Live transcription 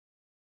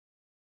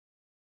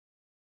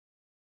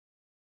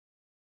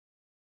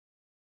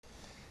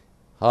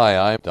Hi,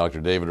 I'm Dr.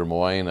 David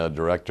Rimoin,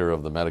 Director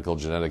of the Medical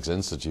Genetics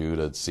Institute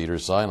at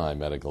Cedars-Sinai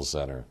Medical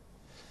Center.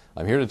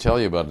 I'm here to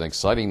tell you about an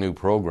exciting new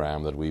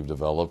program that we've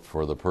developed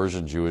for the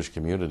Persian Jewish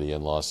community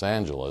in Los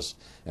Angeles,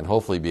 and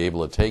hopefully be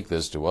able to take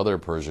this to other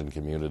Persian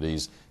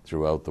communities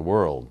throughout the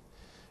world.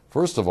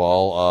 First of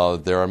all,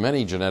 there are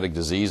many genetic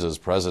diseases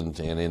present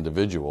in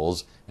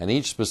individuals, and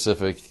each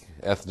specific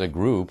ethnic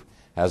group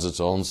has its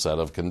own set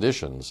of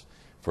conditions.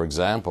 For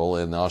example,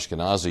 in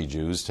Ashkenazi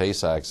Jews,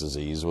 Tay-Sachs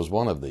disease was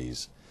one of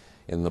these.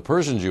 In the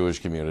Persian Jewish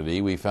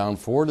community, we found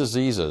 4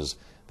 diseases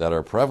that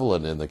are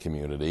prevalent in the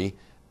community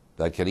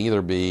that can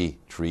either be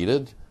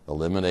treated,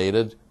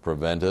 eliminated,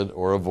 prevented,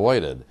 or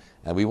avoided.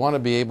 And we want to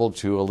be able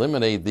to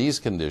eliminate these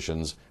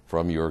conditions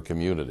from your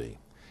community.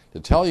 To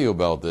tell you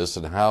about this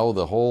and how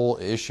the whole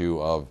issue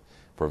of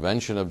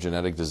prevention of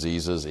genetic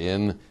diseases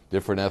in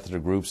different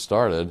ethnic groups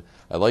started,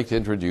 I'd like to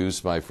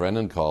introduce my friend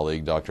and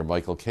colleague, Dr.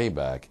 Michael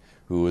Kabak,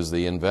 who is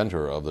the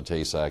inventor of the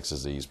Tay-Sachs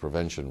disease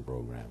prevention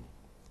program.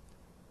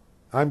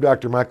 I'm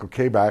Dr. Michael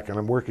Kabak, and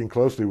I'm working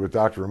closely with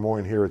Dr.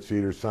 Rimoin here at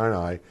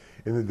Cedars-Sinai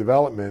in the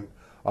development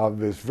of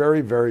this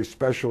very, very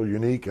special,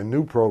 unique, and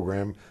new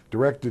program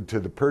directed to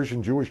the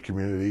Persian Jewish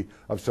community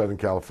of Southern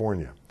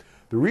California.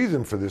 The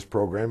reason for this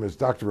program, as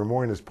Dr.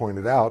 Rimoin has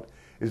pointed out,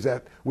 is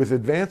that with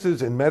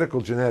advances in medical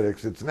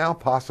genetics, it's now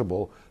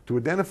possible to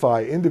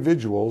identify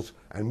individuals,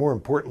 and more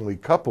importantly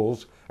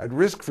couples, at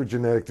risk for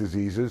genetic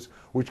diseases,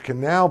 which can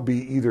now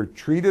be either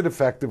treated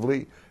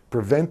effectively,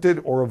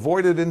 prevented, or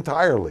avoided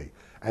entirely.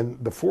 And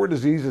the 4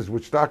 diseases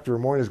which Dr.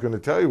 Rimoin is going to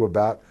tell you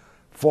about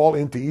fall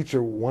into each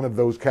one of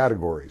those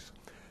categories.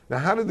 Now,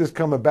 how did this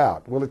come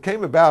about? Well, it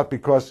came about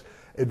because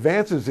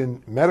advances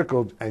in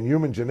medical and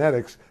human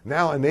genetics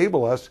now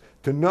enable us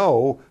to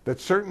know that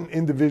certain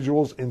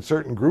individuals in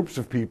certain groups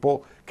of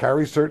people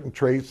carry certain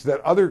traits that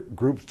other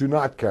groups do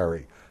not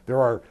carry. There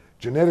are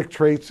genetic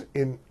traits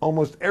in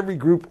almost every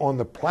group on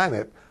the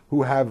planet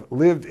who have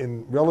lived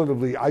in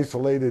relatively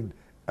isolated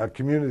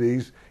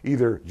communities,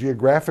 either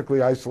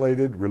geographically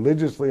isolated,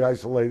 religiously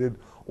isolated,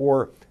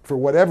 or for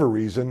whatever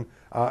reason,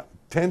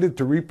 tended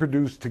to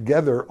reproduce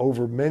together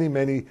over many,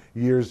 many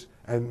years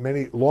and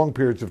many long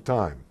periods of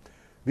time.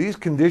 These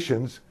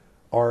conditions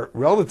are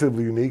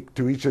relatively unique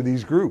to each of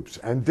these groups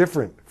and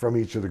different from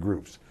each of the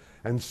groups.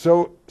 And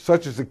so,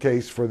 such is the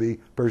case for the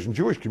Persian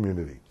Jewish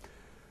community.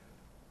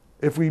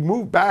 If we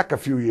move back a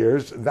few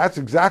years, that's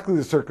exactly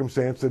the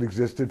circumstance that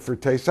existed for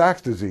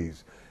Tay-Sachs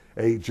disease,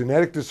 a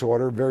genetic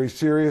disorder, very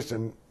serious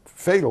and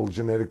fatal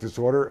genetic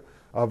disorder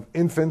of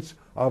infants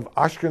of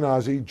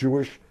Ashkenazi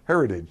Jewish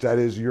heritage, that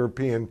is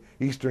European,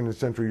 Eastern and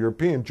Central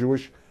European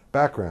Jewish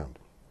background.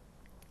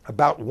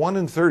 About 1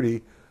 in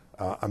 30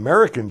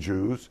 American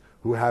Jews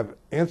who have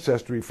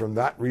ancestry from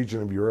that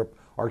region of Europe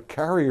are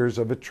carriers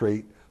of a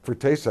trait for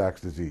Tay-Sachs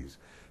disease.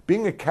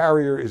 Being a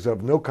carrier is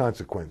of no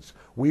consequence.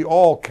 We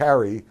all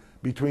carry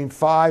between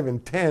 5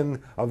 and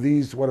 10 of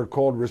these what are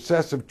called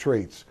recessive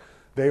traits.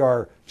 They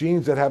are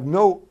genes that have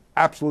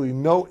absolutely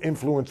no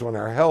influence on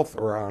our health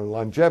or our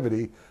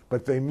longevity,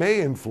 but they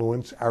may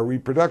influence our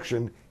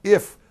reproduction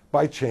if,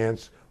 by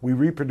chance, we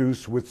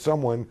reproduce with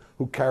someone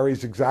who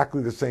carries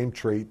exactly the same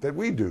trait that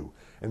we do.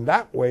 And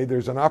that way,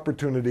 there's an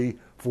opportunity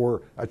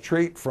for a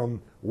trait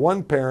from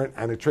one parent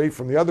and a trait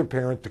from the other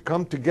parent to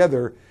come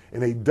together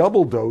in a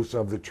double dose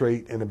of the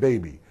trait in a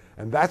baby.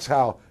 And that's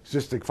how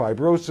cystic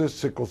fibrosis,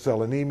 sickle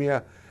cell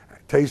anemia,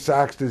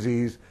 Tay-Sachs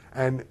disease,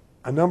 and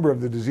a number of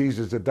the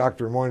diseases that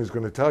Dr. Rimoin is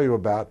going to tell you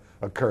about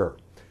occur.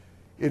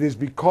 It is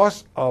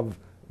because of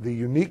the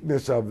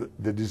uniqueness of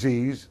the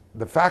disease,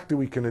 the fact that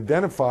we can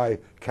identify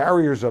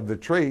carriers of the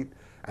trait,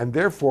 and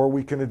therefore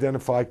we can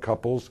identify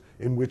couples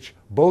in which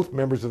both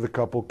members of the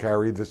couple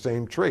carry the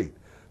same trait.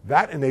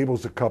 That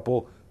enables a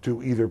couple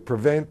to either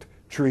prevent,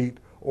 treat,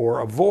 or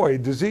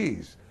avoid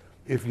disease.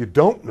 If you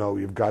don't know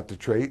you've got the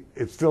trait,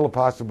 it's still a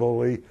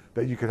possibility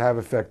that you could have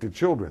affected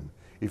children.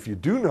 If you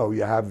do know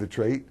you have the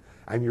trait,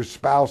 and your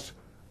spouse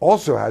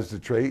also has the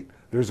trait,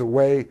 there's a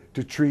way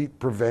to treat,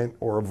 prevent,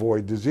 or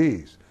avoid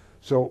disease.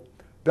 So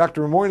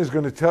Dr. Rimoin is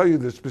going to tell you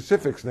the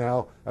specifics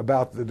now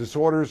about the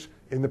disorders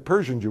in the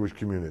Persian Jewish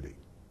community.